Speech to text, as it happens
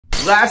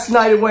Last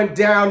night it went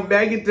down.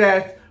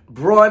 Megadeth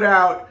brought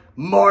out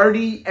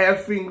Marty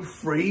effing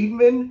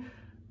Friedman.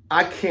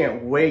 I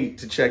can't wait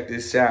to check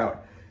this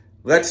out.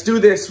 Let's do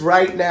this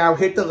right now.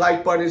 Hit the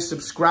like button,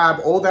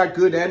 subscribe. All that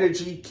good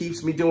energy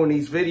keeps me doing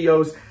these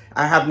videos.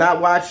 I have not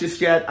watched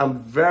this yet. I'm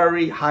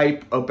very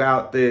hype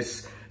about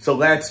this. So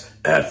let's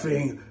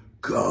effing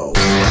go.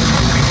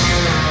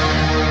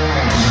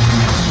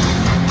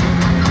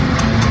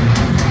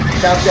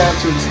 Countdown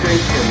to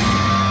extinction.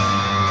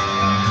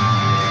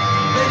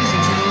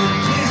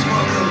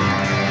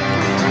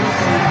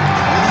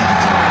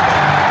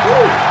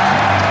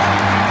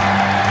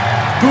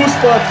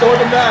 Goosebumps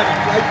automatic,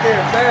 right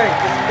there, bang,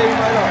 just came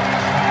right up.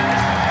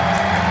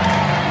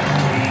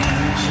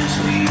 Cages,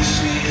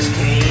 leashes,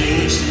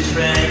 cages,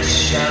 French,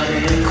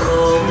 shouting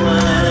cold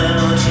blood,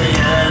 no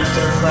chance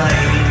to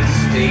fight. The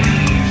stage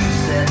is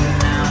setting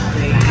out,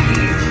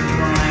 baby,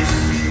 twice.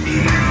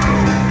 Ego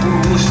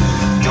boost,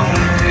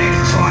 don't think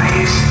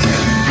twice.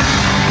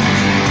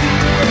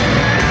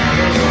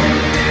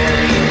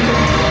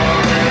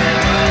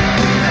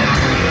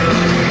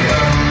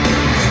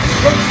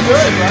 Looks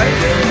good, right?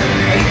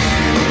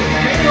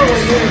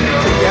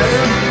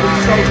 Together,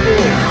 it's so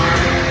cool.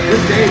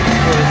 This day is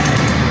cool.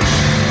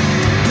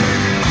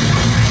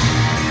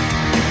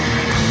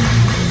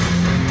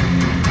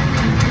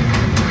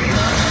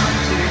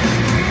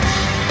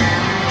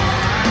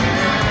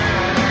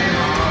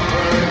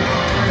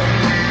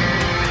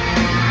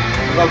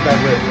 I love that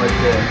riff right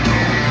there.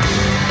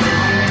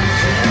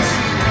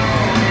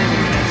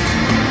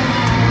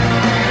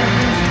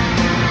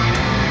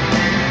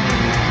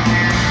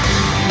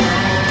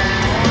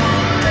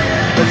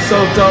 It's so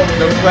dope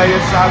to play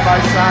it side by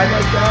side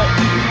like that.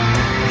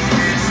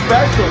 It's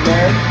special,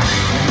 man.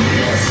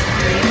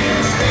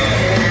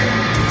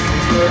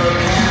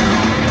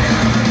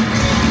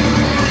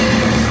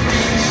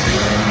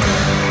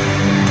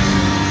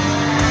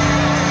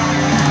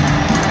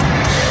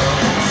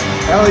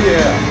 Hell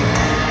yeah.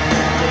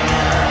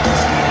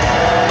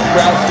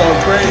 Crowd's going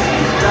crazy.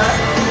 You see that?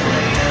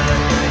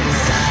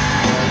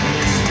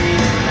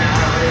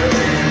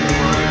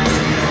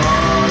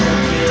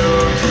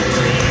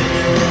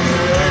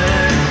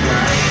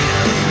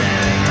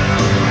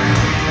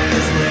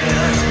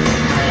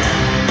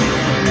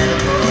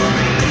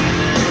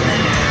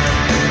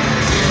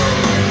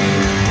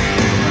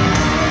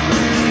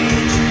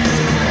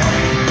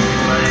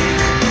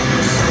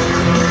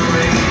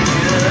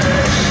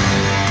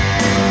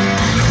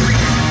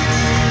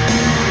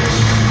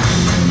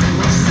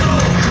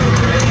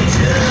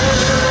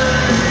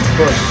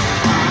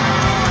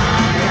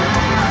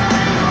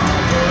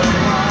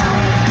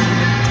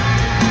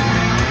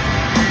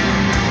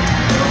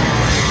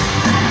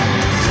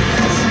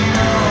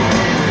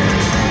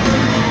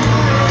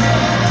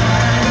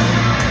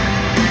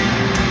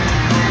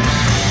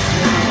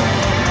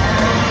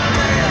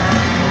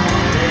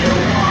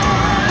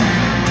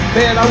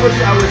 Man, I wish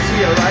I was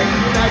here, right?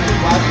 Can you imagine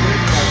watching this?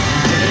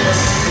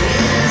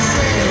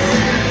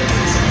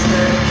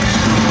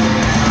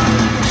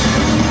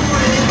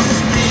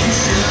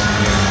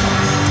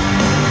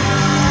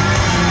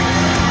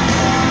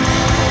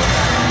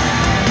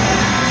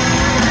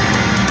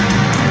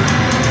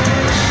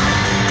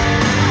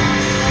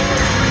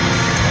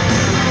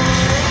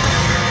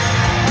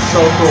 So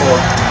cool.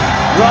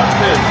 Love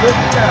this. Look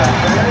at that,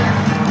 man.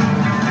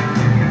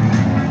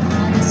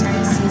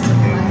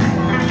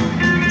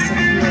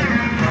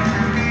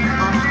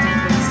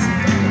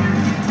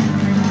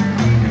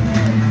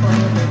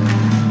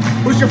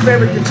 Who's your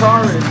favorite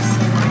guitarist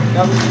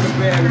that was in the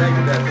band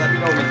Megadeth? Let me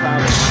know in the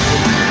comments.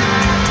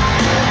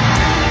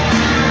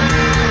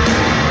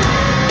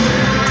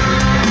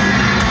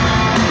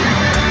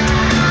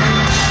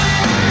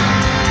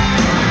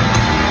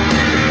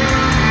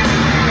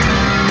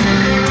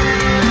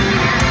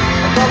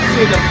 I love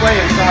seeing them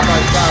playing side by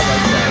side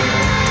like that.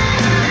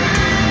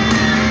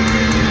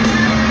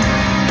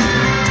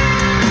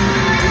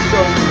 This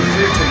shows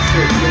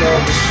musicianship, you know,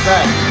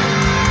 respect.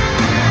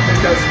 I think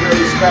that's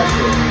really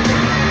special.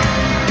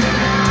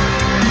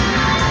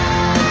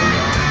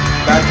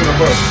 Back to the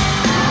book.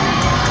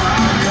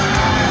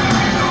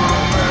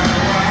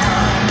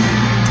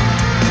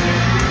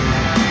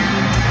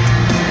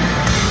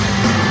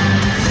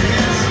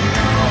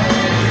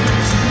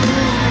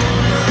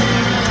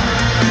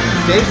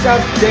 Dave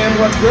sounds damn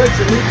well good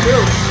to me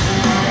too.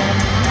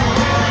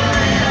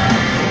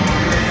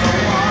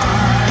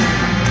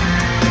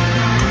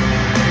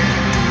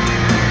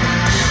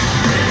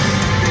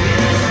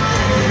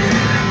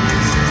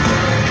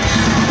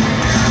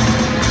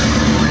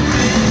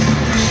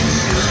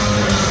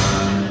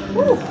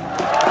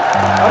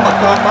 I'm gonna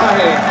clap my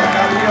hands like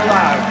I'm real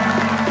live.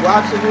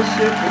 Watching this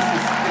shit, this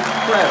is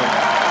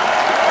incredible.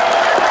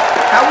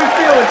 How we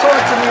feeling?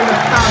 Talk to me in the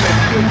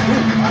comments.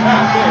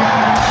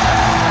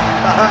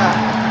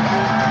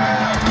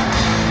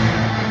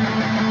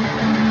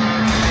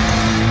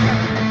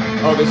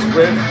 Oh, this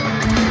riff.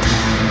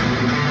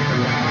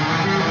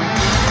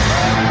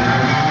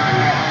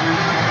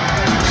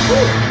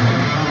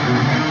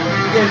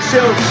 Getting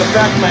chills in the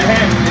back of my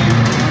head, dude.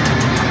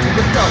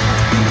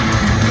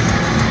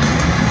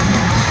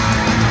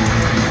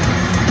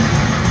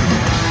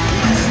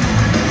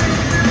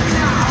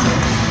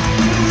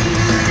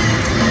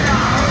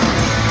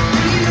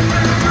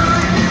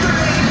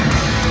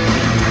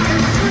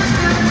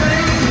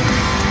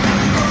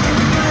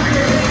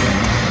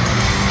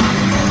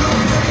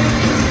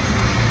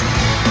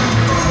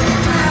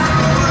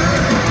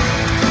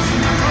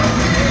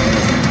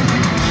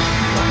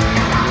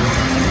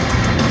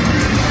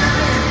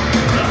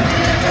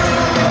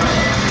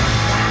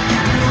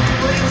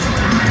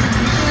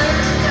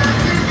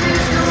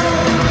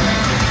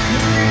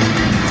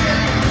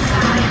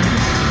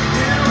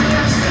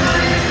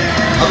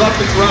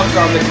 bounce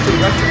on this too.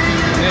 Rest in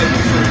peace to Nick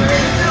too,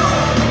 man.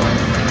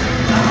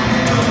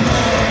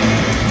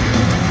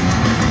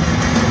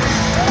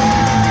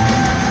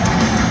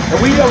 And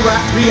we are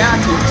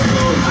reacting to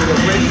the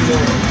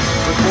original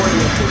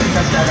recording until we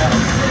test that out.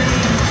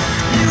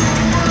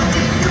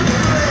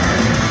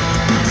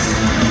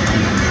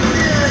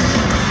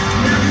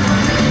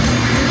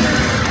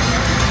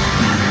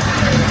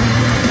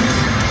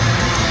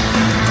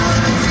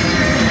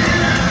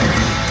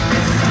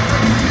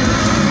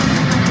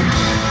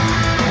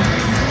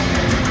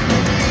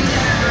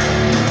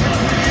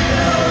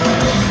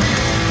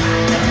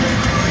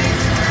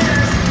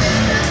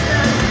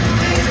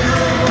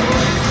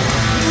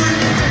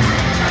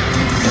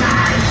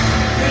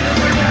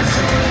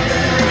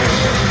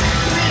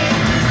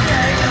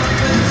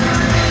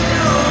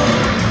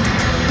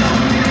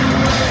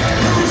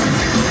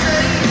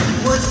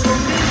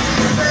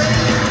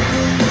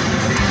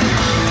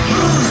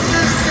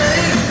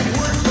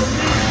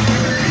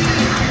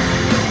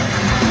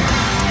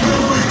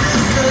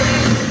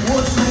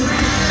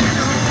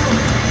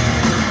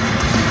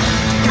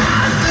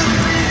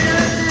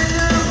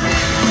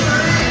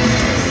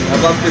 I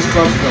love this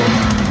drum fill.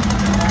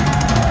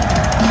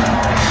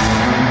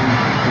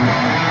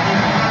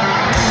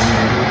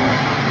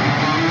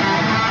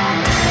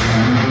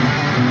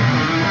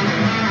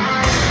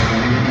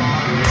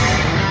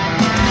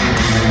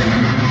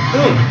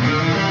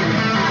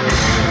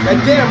 That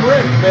damn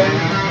riff, man.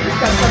 It's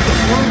got such a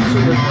groove to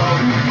it, bro.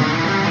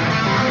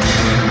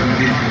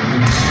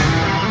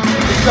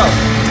 Let's go.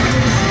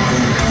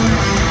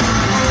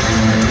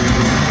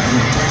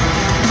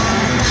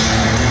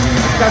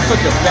 It's got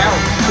such a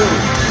bounce, too.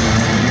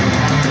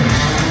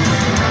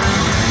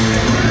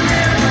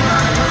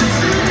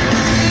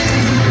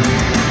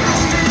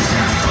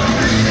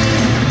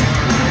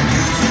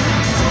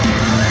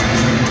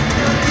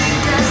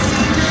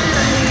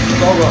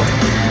 Solo.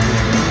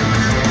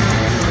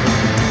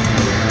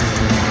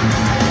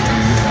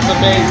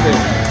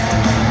 Amazing.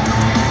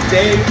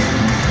 Dave,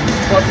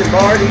 fucking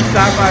Marty,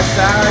 side by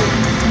side.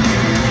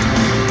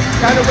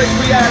 Kind of wish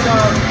we had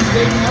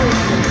Dave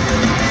Harrison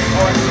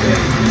on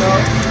stage, you know?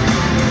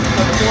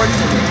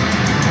 Unfortunately.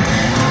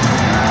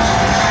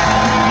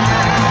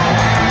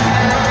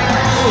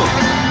 Ooh.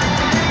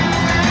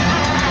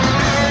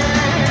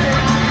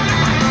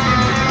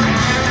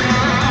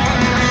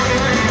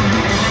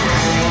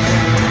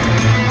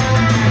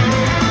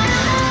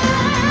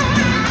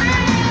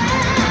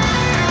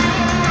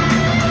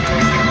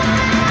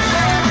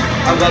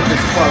 I love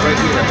this part right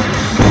here.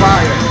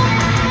 Fire.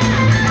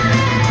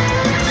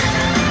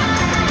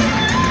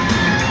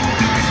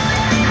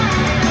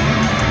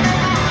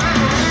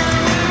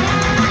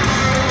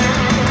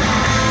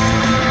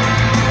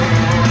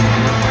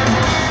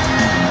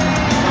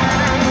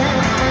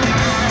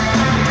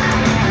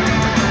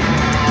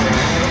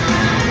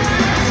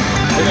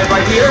 And then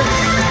right here.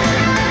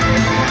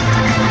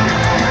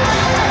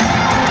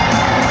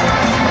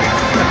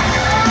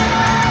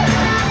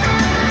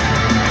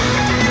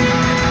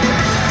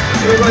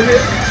 Right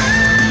here.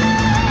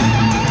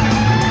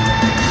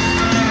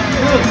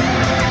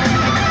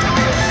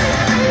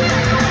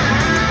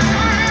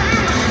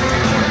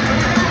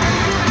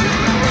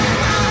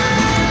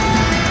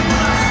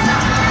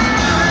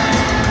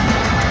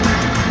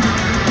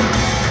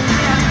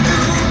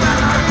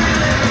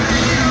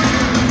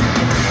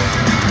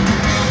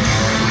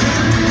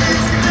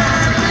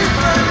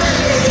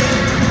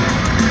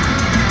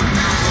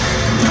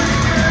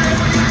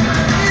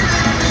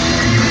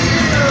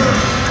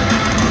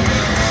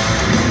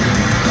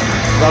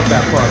 Love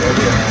that part right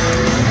here.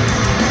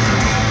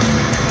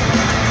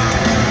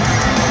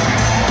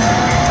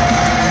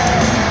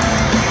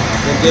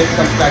 Then Dave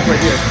comes back right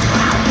here.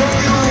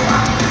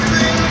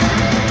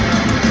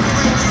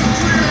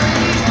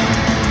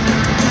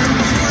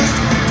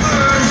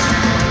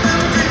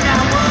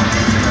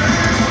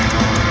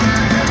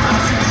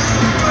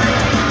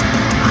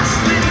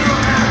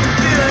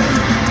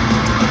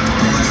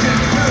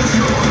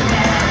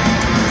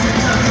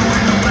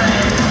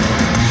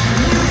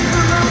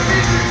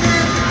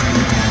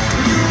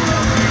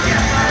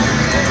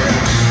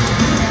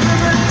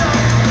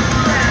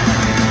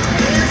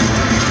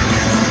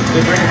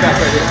 They bring it back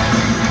right here.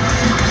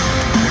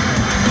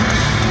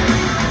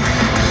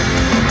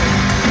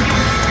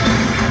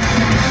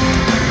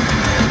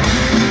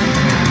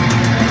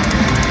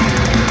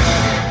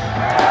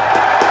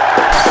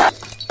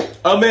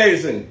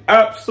 Amazing.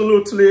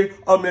 Absolutely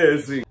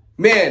amazing.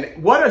 Man,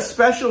 what a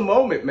special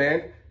moment,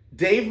 man.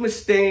 Dave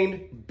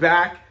Mustaine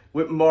back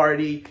with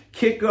Marty.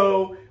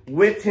 Kiko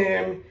with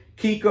him.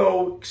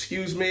 Kiko,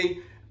 excuse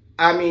me.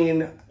 I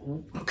mean,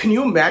 can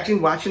you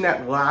imagine watching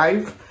that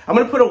live? I'm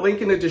going to put a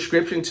link in the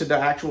description to the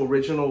actual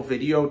original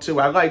video too.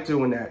 I like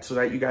doing that so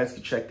that you guys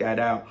can check that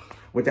out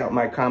without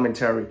my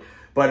commentary.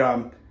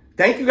 But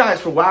thank you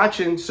guys for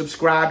watching.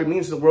 Subscribe. It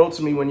means the world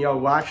to me when y'all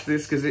watch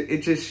this because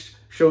it just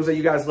shows that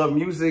you guys love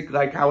music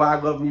like how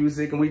I love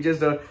music. And we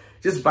just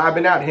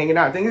vibing out, hanging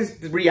out. I think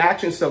this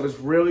reaction stuff is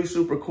really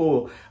super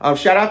cool.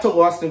 Shout out to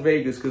Lost in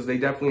Vegas because they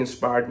definitely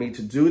inspired me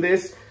to do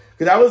this.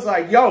 Because I was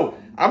like, yo,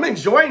 I'm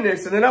enjoying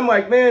this. And then I'm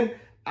like, man,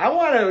 I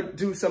want to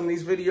do some of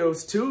these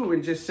videos too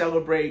and just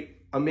celebrate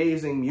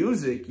amazing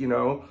music, you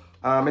know,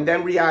 and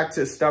then react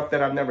to stuff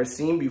that I've never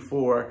seen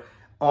before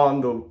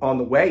on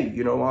the way,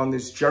 you know, on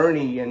this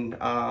journey. And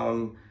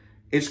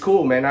it's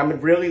cool, man. I'm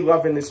really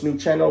loving this new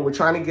channel. We're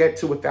trying to get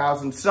to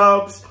 1,000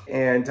 subs,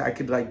 and I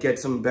could like get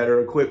some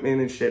better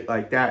equipment and shit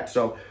like that.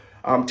 So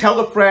tell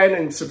a friend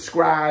and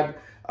subscribe.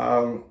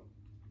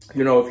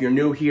 You know, if you're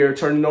new here,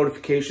 turn the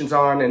notifications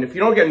on. And if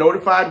you don't get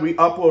notified, we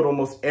upload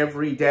almost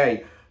every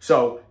day.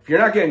 So if you're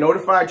not getting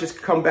notified,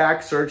 just come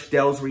back, search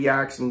Delz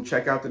Reacts, and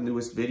check out the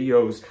newest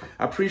videos.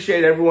 I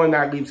appreciate everyone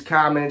that leaves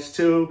comments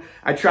too.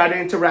 I try to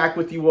interact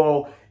with you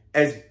all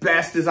as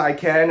best as I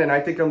can, and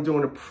I think I'm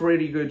doing a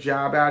pretty good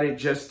job at it,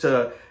 just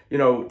to, you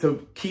know,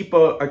 to keep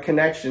a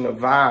connection, a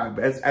vibe.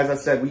 As I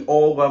said, we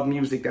all love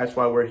music. That's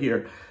why we're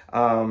here.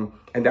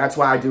 And that's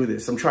why I do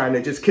this. I'm trying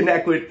to just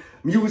connect with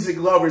music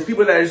lovers,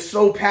 people that are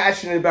so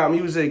passionate about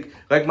music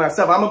like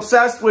myself. I'm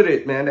obsessed with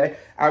it, man.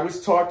 I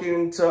was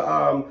talking to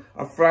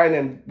a friend,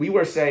 and we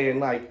were saying,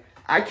 like,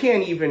 I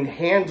can't even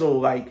handle,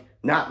 like,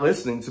 not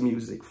listening to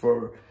music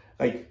for,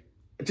 like,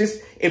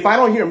 just, if I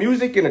don't hear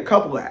music in a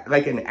couple of,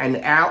 like, an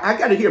hour, I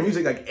got to hear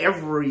music, like,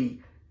 every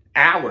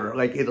hour,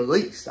 like, at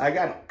least. I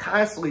got to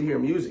constantly hear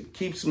music. It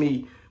keeps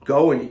me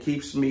going. It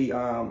keeps me,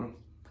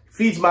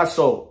 feeds my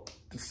soul.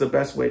 It's the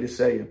best way to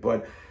say it.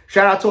 But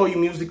shout out to all you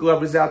music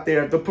lovers out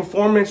there. The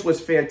performance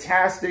was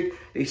fantastic.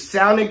 They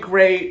sounded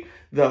great.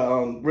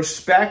 The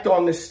respect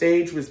on the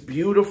stage was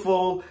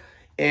beautiful.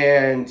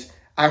 And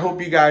I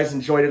hope you guys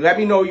enjoyed it. Let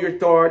me know your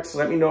thoughts.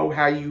 Let me know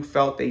how you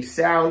felt they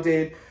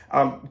sounded.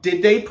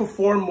 Did they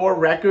perform more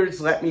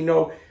records? Let me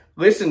know.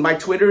 Listen, my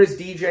Twitter is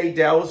DJ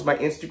Delz. My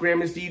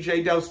Instagram is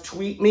DJ Delz.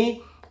 Tweet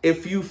me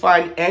if you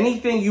find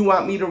anything you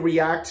want me to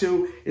react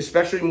to,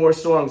 especially more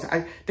songs.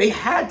 They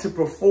had to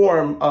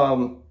perform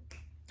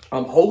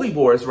Holy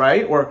Wars,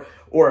 right? Or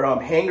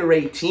Hangar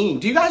 18.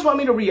 Do you guys want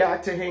me to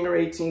react to Hangar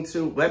 18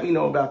 too? Let me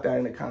know about that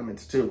in the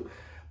comments too.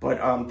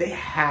 But they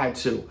had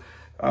to.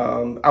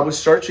 I was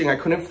searching. I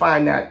couldn't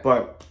find that.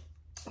 But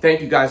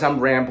thank you guys. I'm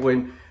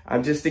rambling.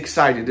 I'm just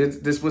excited.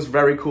 This was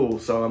very cool.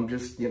 So I'm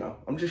just, you know,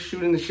 I'm just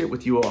shooting the shit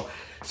with you all.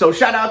 So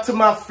shout out to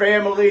my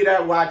family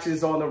that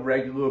watches on a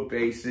regular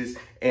basis.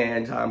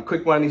 And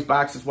click one of these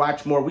boxes,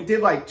 watch more. We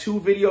did like 2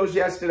 videos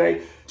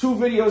yesterday, 2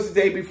 videos the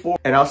day before.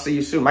 And I'll see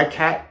you soon. My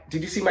cat,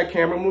 did you see my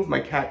camera move?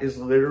 My cat is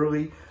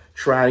literally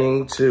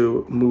trying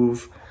to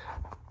move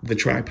the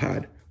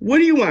tripod. What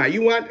do you want?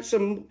 You want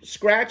some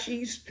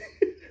scratchies?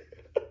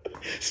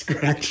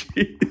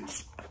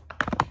 Scratchies.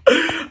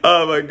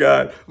 Oh my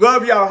God.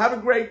 Love y'all. Have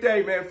a great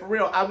day, man. For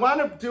real. I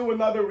want to do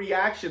another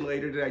reaction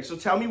later today. So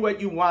tell me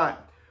what you want,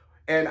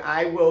 and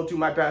I will do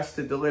my best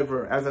to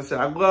deliver. As I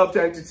said, I love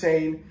to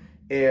entertain,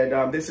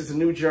 and this is a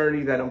new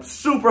journey that I'm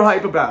super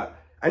hype about.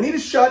 I need to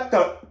shut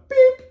the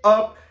beep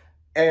up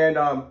and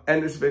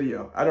end this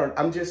video.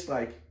 I'm just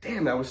like,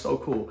 damn, that was so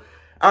cool.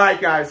 All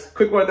right, guys.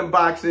 Quick one of them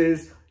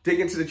boxes.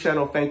 Dig into the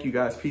channel. Thank you,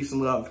 guys. Peace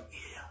and love.